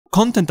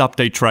Content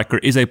Update Tracker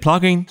is a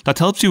plugin that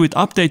helps you with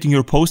updating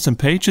your posts and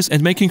pages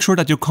and making sure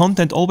that your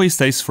content always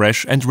stays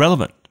fresh and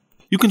relevant.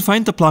 You can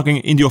find the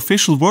plugin in the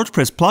official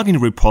WordPress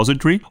plugin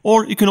repository,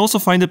 or you can also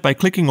find it by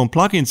clicking on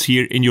plugins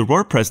here in your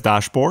WordPress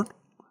dashboard,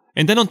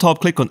 and then on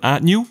top click on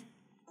Add New.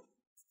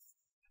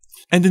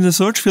 And in the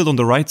search field on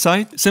the right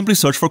side, simply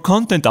search for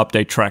Content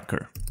Update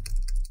Tracker.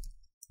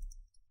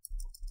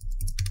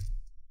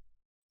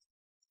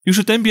 You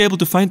should then be able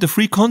to find the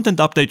free Content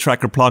Update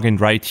Tracker plugin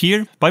right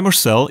here by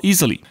Marcel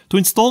easily. To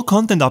install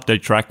Content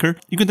Update Tracker,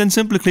 you can then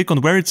simply click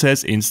on where it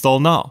says Install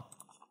Now.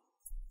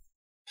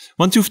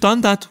 Once you've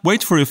done that,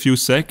 wait for a few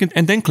seconds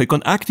and then click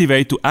on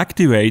Activate to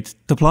activate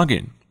the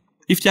plugin.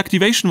 If the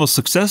activation was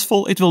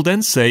successful, it will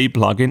then say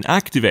Plugin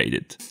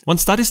Activated.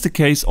 Once that is the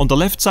case, on the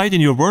left side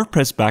in your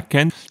WordPress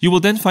backend, you will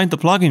then find the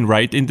plugin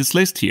right in this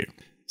list here.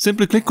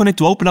 Simply click on it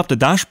to open up the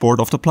dashboard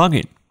of the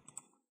plugin.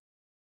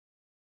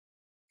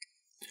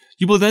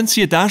 You will then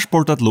see a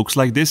dashboard that looks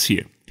like this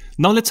here.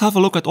 Now let's have a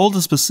look at all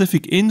the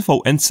specific info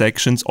and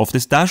sections of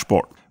this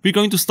dashboard. We're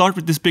going to start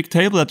with this big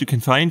table that you can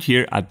find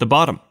here at the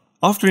bottom.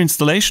 After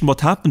installation, what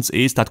happens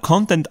is that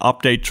Content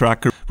Update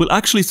Tracker will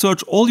actually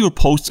search all your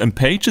posts and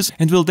pages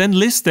and will then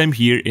list them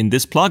here in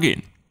this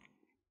plugin.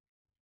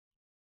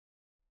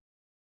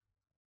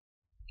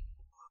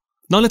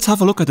 Now let's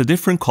have a look at the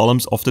different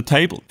columns of the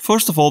table.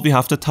 First of all, we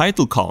have the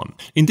title column.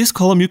 In this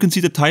column you can see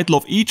the title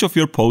of each of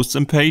your posts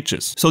and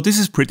pages. So this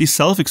is pretty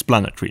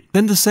self-explanatory.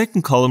 Then the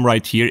second column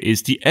right here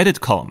is the edit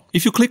column.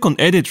 If you click on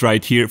edit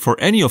right here for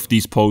any of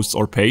these posts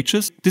or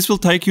pages, this will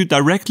take you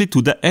directly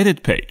to the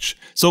edit page.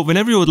 So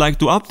whenever you would like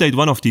to update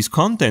one of these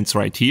contents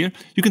right here,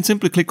 you can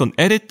simply click on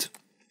edit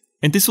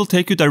and this will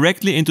take you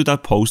directly into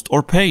that post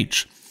or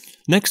page.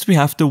 Next we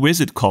have the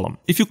Visit column.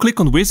 If you click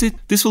on Visit,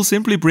 this will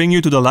simply bring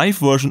you to the live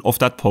version of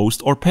that post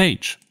or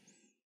page.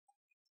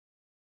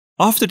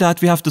 After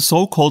that we have the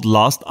so-called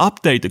Last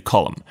Updated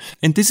column.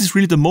 And this is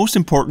really the most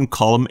important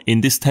column in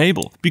this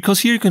table,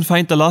 because here you can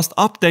find the last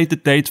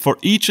updated date for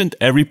each and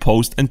every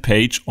post and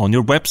page on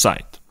your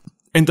website.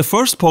 And the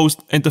first post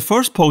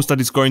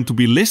that is going to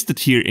be listed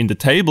here in the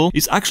table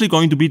is actually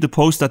going to be the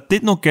post that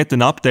did not get an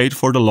update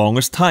for the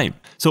longest time.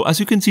 So as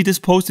you can see, this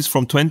post is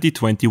from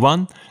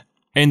 2021.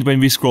 And when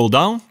we scroll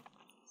down,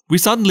 we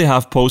suddenly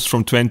have posts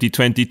from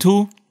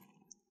 2022,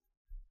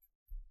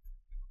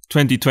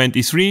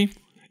 2023,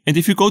 and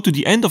if you go to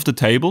the end of the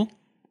table,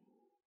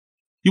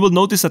 you will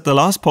notice that the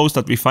last post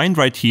that we find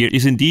right here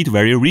is indeed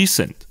very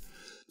recent.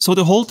 So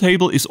the whole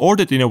table is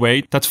ordered in a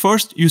way that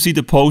first you see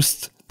the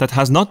post that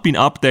has not been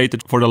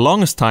updated for the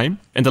longest time,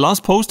 and the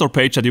last post or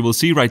page that you will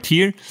see right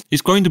here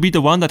is going to be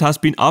the one that has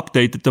been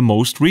updated the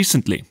most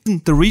recently.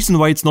 The reason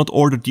why it's not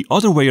ordered the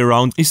other way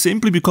around is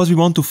simply because we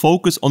want to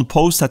focus on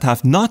posts that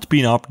have not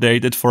been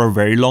updated for a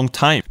very long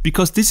time,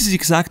 because this is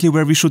exactly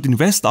where we should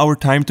invest our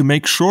time to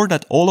make sure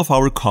that all of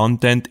our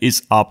content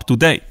is up to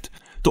date.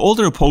 The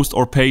older a post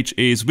or page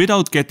is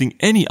without getting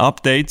any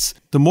updates,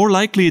 the more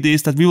likely it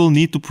is that we will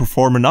need to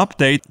perform an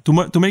update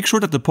to make sure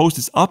that the post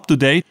is up to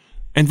date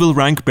and will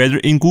rank better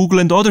in Google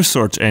and other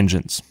search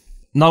engines.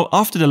 Now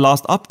after the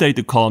last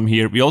updated column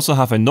here, we also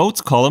have a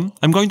notes column.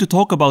 I'm going to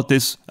talk about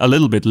this a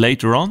little bit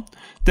later on.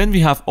 Then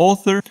we have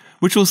author,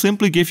 which will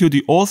simply give you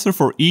the author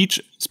for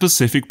each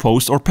specific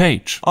post or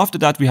page. After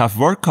that we have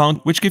word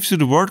count, which gives you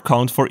the word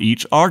count for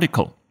each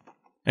article.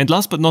 And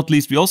last but not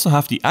least, we also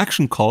have the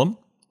action column,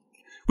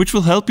 which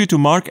will help you to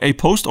mark a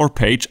post or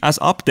page as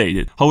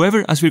updated.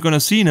 However, as we're gonna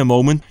see in a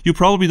moment, you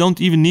probably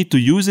don't even need to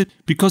use it,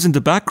 because in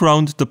the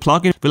background the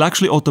plugin will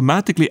actually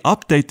automatically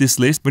update this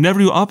list whenever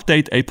you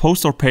update a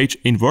post or page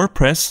in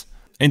WordPress,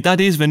 and that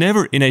is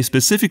whenever in a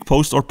specific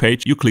post or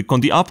page you click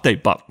on the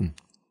update button.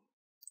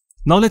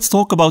 Now let's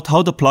talk about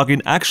how the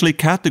plugin actually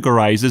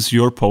categorizes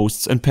your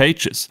posts and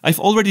pages. I've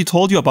already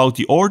told you about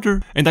the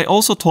order, and I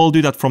also told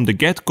you that from the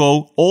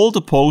get-go all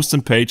the posts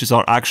and pages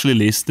are actually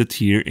listed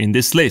here in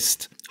this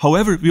list.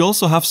 However, we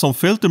also have some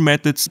filter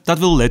methods that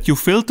will let you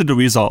filter the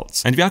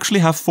results, and we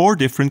actually have 4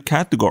 different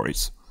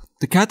categories.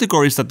 The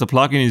categories that the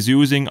plugin is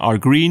using are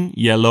green,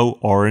 yellow,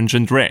 orange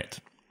and red.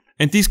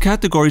 And these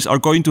categories are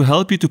going to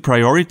help you to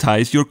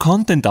prioritize your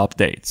content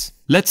updates.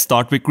 Let's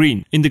start with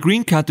green. In the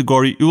green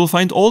category, you will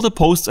find all the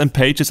posts and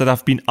pages that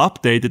have been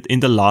updated in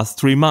the last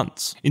 3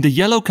 months. In the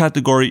yellow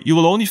category, you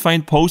will only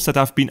find posts that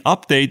have been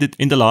updated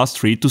in the last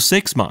 3 to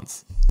 6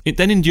 months.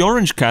 Then in the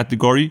orange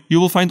category, you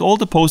will find all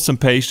the posts and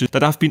pages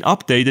that have been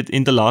updated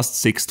in the last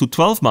 6 to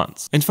 12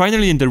 months. And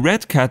finally in the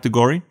red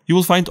category, you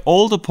will find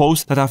all the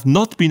posts that have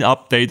not been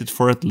updated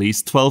for at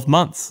least 12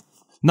 months.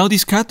 Now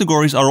these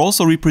categories are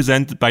also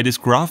represented by this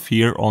graph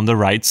here on the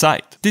right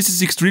side. This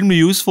is extremely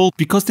useful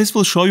because this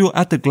will show you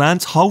at a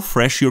glance how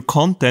fresh your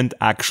content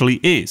actually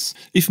is.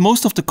 If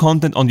most of the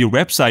content on your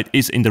website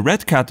is in the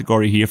red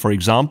category here, for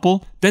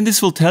example, then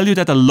this will tell you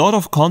that a lot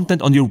of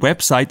content on your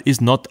website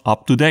is not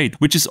up to date,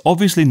 which is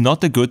obviously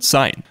not a good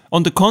sign.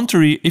 On the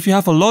contrary, if you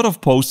have a lot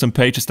of posts and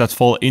pages that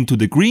fall into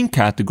the green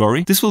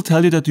category, this will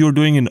tell you that you're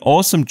doing an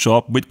awesome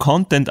job with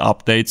content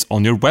updates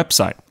on your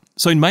website.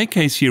 So in my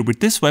case here with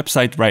this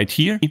website right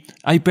here,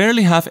 I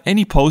barely have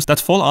any posts that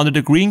fall under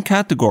the green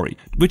category,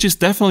 which is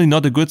definitely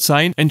not a good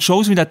sign and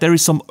shows me that there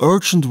is some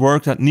urgent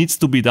work that needs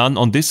to be done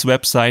on this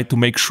website to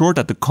make sure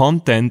that the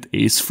content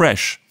is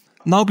fresh.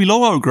 Now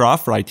below our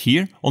graph right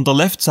here, on the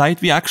left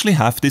side, we actually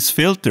have this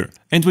filter.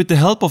 And with the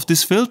help of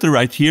this filter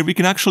right here, we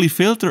can actually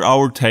filter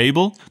our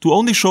table to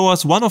only show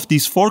us one of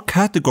these 4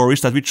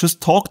 categories that we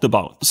just talked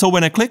about. So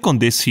when I click on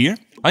this here,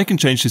 I can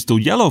change this to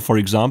yellow, for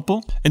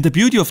example. And the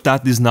beauty of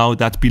that is now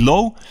that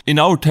below, in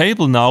our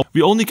table now,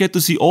 we only get to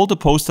see all the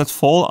posts that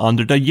fall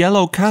under the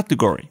yellow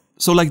category.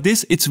 So like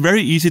this, it's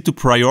very easy to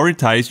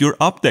prioritize your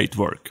update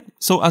work.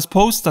 So as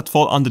posts that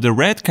fall under the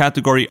red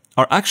category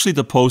are actually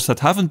the posts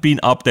that haven't been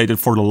updated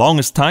for the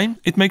longest time,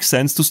 it makes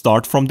sense to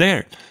start from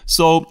there.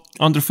 So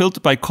under filter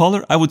by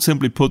color, I would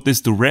simply put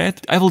this to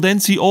red. I will then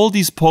see all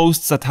these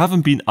posts that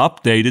haven't been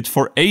updated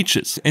for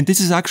ages. And this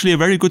is actually a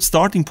very good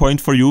starting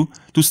point for you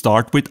to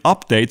start with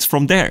updates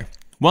from there.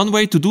 One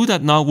way to do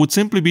that now would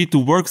simply be to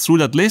work through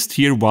that list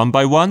here one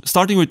by one,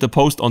 starting with the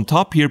post on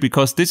top here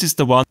because this is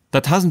the one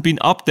that hasn't been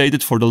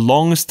updated for the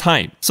longest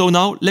time. So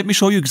now let me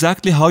show you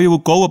exactly how you will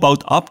go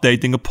about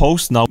updating a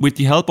post now with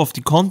the help of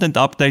the Content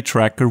Update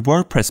Tracker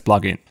WordPress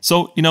plugin.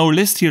 So in our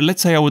list here,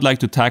 let's say I would like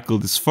to tackle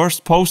this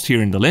first post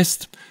here in the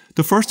list.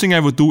 The first thing I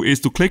would do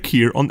is to click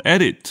here on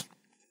Edit.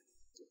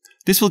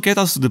 This will get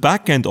us to the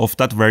back end of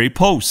that very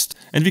post,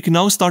 and we can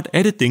now start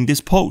editing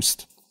this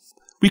post.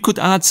 We could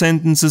add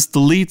sentences,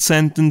 delete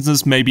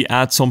sentences, maybe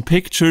add some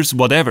pictures,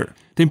 whatever.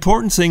 The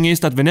important thing is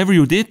that whenever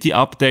you did the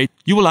update,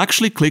 you will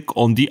actually click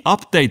on the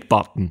update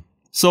button.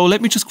 So let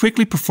me just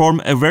quickly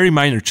perform a very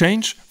minor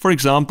change. For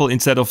example,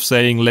 instead of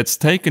saying, let's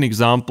take an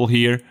example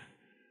here,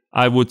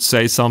 I would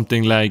say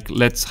something like,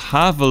 let's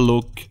have a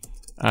look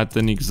at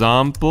an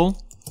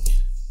example.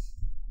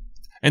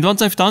 And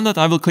once I've done that,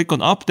 I will click on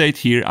update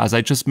here as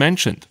I just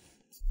mentioned.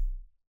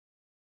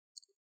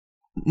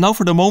 Now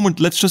for the moment,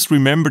 let's just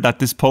remember that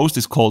this post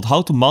is called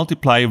How to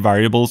Multiply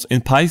Variables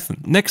in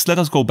Python. Next, let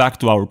us go back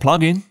to our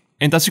plugin.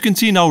 And as you can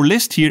see in our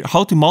list here,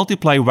 How to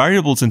Multiply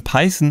Variables in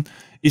Python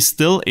is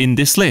still in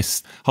this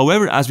list.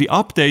 However, as we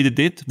updated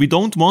it, we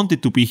don't want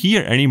it to be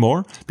here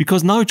anymore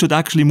because now it should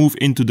actually move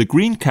into the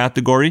green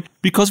category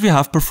because we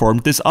have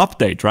performed this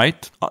update,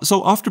 right?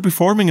 So after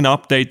performing an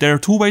update, there are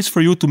 2 ways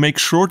for you to make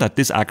sure that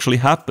this actually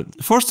happened.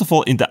 First of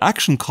all, in the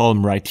action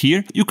column right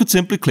here, you could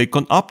simply click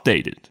on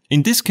updated.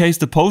 In this case,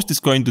 the post is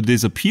going to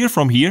disappear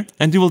from here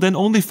and you will then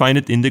only find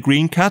it in the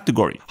green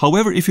category.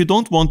 However, if you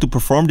don't want to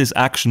perform this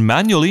action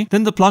manually,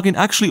 then the plugin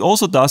actually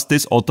also does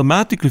this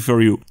automatically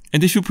for you.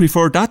 And if you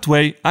prefer that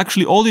way,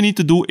 actually all you need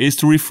to do is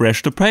to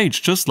refresh the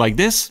page, just like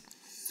this.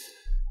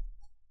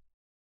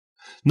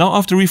 Now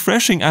after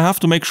refreshing, I have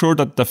to make sure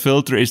that the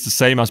filter is the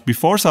same as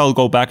before, so I'll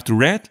go back to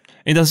red.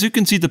 And as you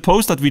can see, the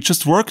post that we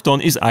just worked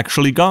on is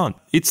actually gone.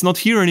 It's not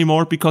here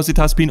anymore because it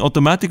has been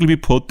automatically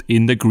put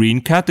in the green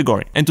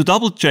category. And to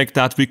double check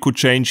that, we could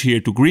change here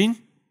to green.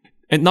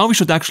 And now we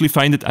should actually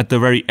find it at the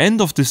very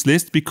end of this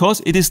list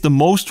because it is the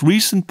most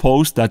recent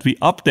post that we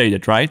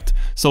updated, right?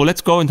 So let's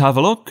go and have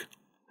a look.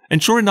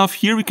 And sure enough,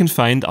 here we can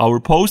find our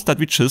post that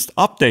we just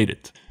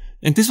updated.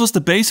 And this was the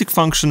basic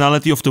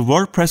functionality of the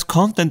WordPress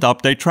Content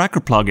Update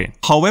Tracker plugin.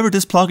 However,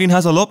 this plugin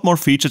has a lot more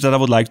features that I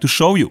would like to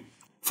show you.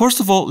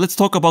 First of all, let's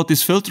talk about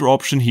this filter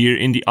option here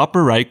in the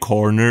upper right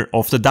corner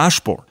of the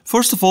dashboard.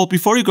 First of all,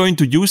 before you're going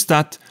to use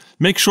that,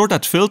 make sure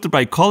that filter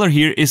by color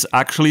here is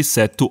actually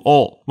set to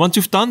all. Once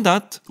you've done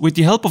that, with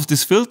the help of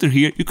this filter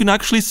here, you can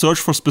actually search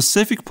for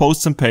specific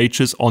posts and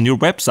pages on your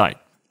website.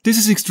 This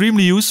is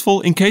extremely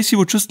useful in case you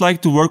would just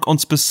like to work on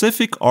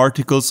specific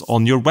articles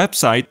on your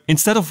website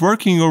instead of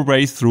working your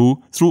way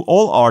through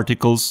all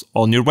articles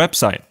on your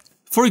website.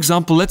 For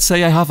example, let's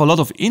say I have a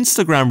lot of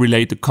Instagram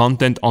related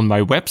content on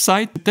my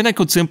website, then I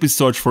could simply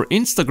search for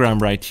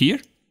Instagram right here.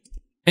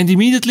 And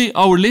immediately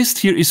our list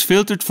here is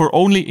filtered for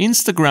only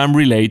Instagram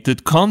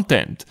related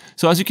content.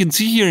 So as you can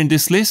see here in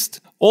this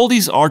list, all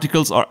these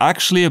articles are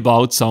actually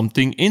about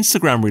something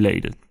Instagram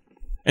related.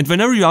 And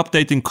whenever you're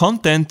updating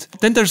content,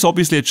 then there's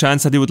obviously a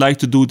chance that you would like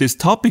to do this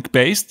topic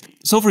based.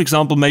 So for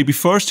example, maybe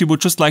first you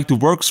would just like to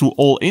work through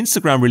all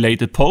Instagram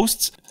related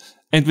posts.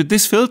 And with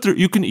this filter,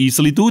 you can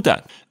easily do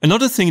that.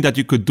 Another thing that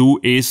you could do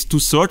is to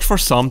search for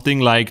something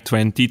like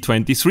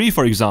 2023,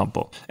 for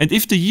example. And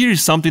if the year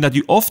is something that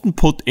you often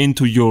put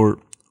into your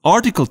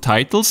article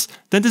titles,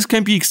 then this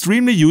can be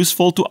extremely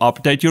useful to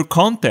update your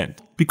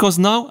content. Because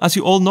now, as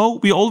you all know,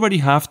 we already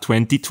have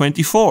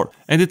 2024.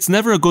 And it's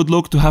never a good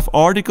look to have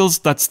articles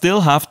that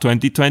still have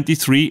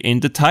 2023 in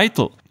the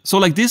title. So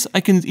like this,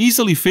 I can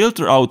easily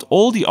filter out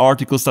all the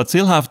articles that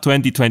still have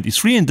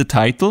 2023 in the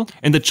title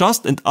and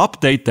adjust and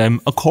update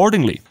them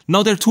accordingly.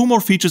 Now there are 2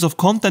 more features of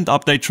Content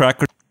Update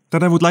Tracker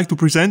that I would like to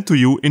present to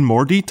you in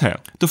more detail.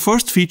 The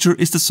first feature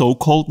is the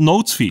so-called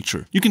Notes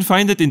feature. You can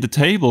find it in the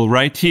table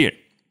right here.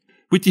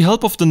 With the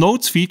help of the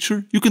Notes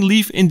feature, you can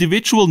leave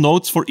individual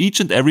notes for each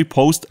and every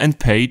post and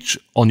page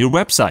on your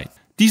website.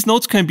 These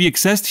notes can be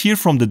accessed here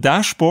from the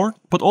dashboard,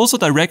 but also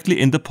directly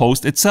in the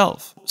post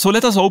itself. So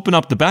let us open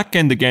up the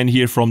backend again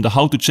here from the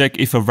how to check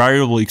if a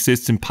variable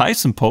exists in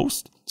Python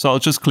post. So I'll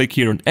just click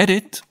here on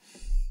edit.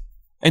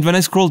 And when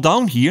I scroll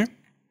down here,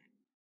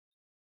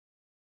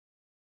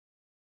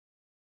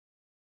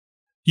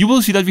 you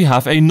will see that we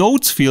have a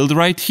notes field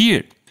right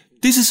here.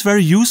 This is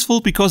very useful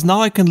because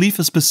now I can leave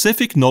a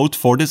specific note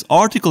for this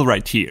article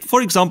right here.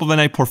 For example, when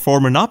I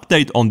perform an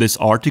update on this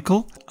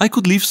article, I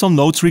could leave some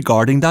notes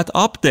regarding that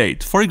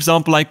update. For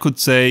example, I could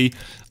say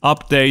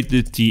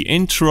updated the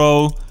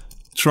intro,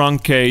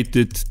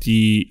 truncated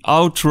the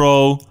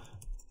outro,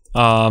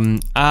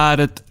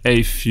 added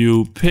a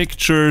few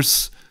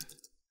pictures,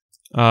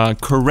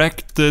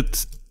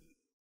 corrected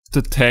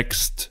the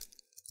text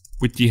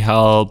with the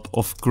help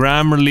of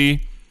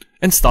Grammarly,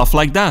 and stuff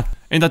like that.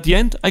 And at the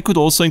end, I could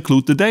also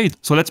include the date.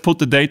 So let's put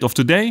the date of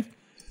today.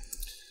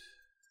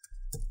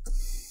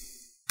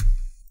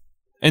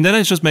 And then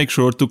I just make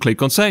sure to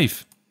click on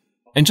save.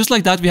 And just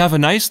like that, we have a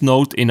nice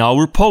note in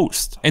our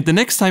post. And the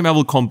next time I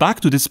will come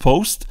back to this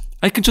post,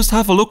 I can just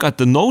have a look at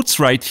the notes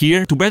right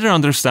here to better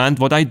understand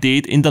what I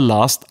did in the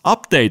last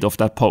update of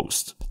that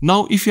post.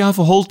 Now, if you have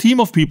a whole team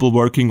of people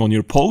working on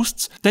your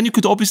posts, then you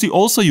could obviously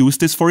also use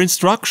this for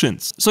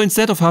instructions. So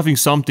instead of having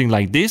something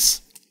like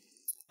this,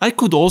 I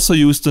could also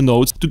use the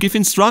notes to give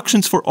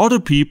instructions for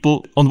other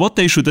people on what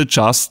they should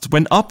adjust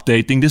when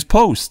updating this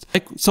post.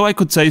 So I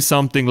could say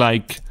something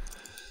like,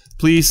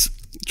 please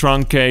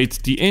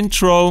truncate the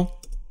intro,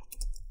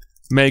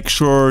 make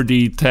sure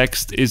the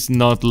text is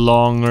not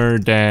longer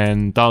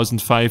than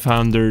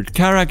 1500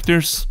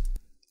 characters,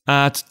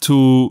 add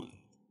 2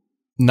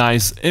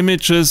 nice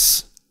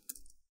images,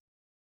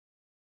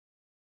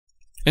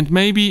 and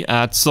maybe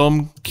add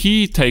some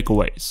key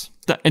takeaways.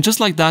 And just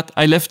like that,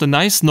 I left a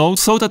nice note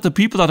so that the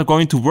people that are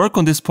going to work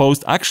on this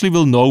post actually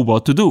will know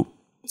what to do.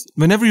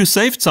 Whenever you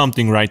saved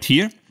something right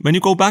here, when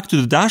you go back to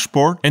the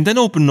dashboard and then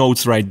open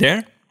notes right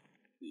there,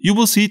 you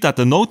will see that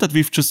the note that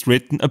we've just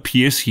written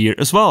appears here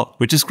as well,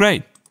 which is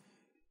great.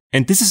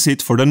 And this is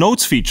it for the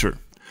notes feature.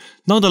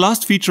 Now the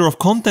last feature of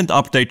Content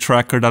Update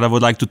Tracker that I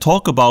would like to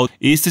talk about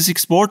is this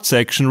export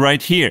section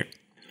right here.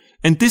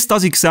 And this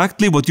does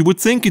exactly what you would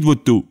think it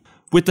would do.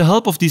 With the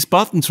help of these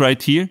buttons right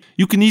here,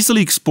 you can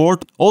easily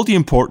export all the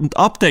important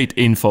update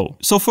info.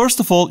 So first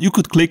of all, you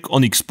could click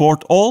on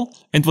Export All,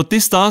 and what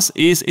this does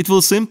is it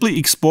will simply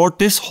export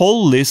this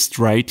whole list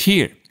right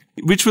here,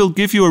 which will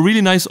give you a really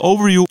nice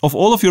overview of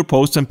all of your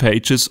posts and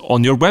pages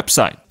on your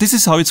website. This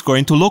is how it's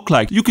going to look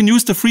like. You can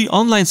use the free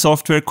online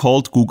software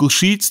called Google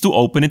Sheets to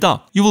open it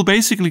up. You will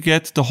basically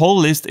get the whole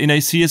list in a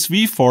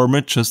CSV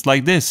format just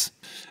like this.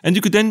 And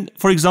you could then,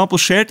 for example,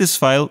 share this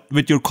file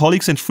with your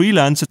colleagues and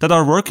freelancers that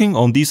are working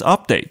on these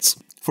updates.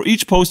 For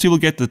each post you will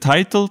get the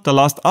title, the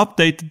last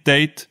updated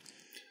date,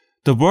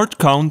 the word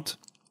count,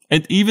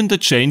 and even the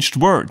changed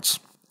words.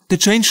 The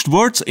changed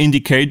words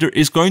indicator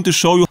is going to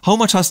show you how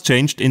much has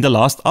changed in the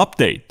last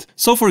update.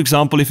 So for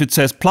example, if it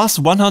says plus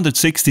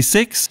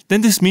 166,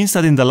 then this means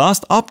that in the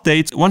last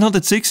update,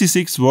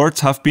 166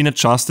 words have been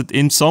adjusted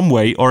in some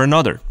way or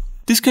another.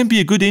 This can be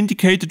a good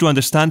indicator to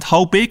understand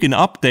how big an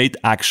update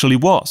actually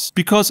was.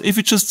 Because if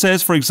it just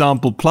says, for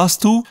example,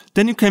 +2,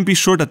 then you can be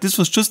sure that this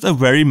was just a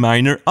very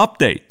minor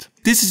update.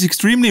 This is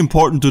extremely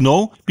important to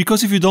know,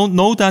 because if you don't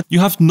know that, you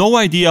have no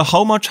idea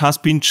how much has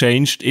been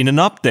changed in an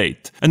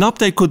update. An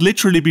update could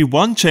literally be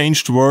one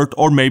changed word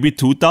or maybe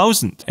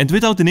 2000. And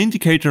without an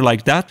indicator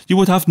like that, you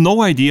would have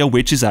no idea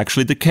which is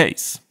actually the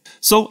case.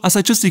 So, as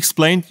I just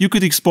explained, you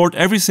could export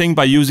everything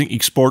by using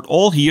Export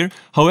All here.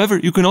 However,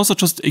 you can also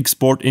just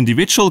export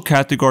individual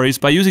categories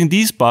by using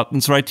these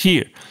buttons right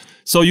here.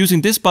 So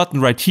using this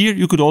button right here,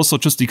 you could also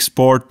just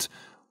export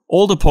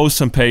all the posts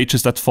and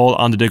pages that fall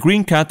under the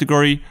green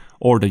category,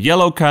 or the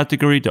yellow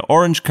category, the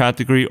orange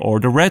category, or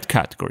the red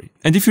category.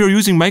 And if you're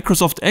using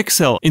Microsoft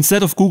Excel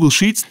instead of Google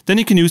Sheets, then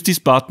you can use these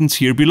buttons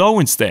here below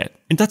instead.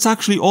 And that's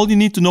actually all you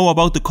need to know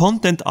about the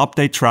Content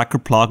Update Tracker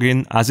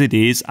plugin as it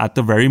is at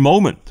the very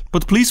moment.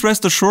 But please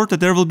rest assured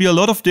that there will be a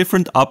lot of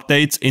different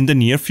updates in the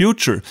near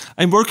future.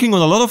 I'm working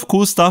on a lot of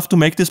cool stuff to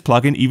make this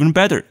plugin even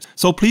better,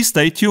 so please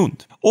stay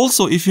tuned.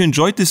 Also, if you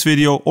enjoyed this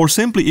video, or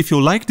simply if you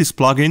like this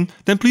plugin,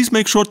 then please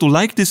make sure to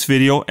like this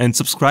video and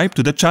subscribe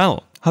to the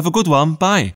channel. Have a good one, bye!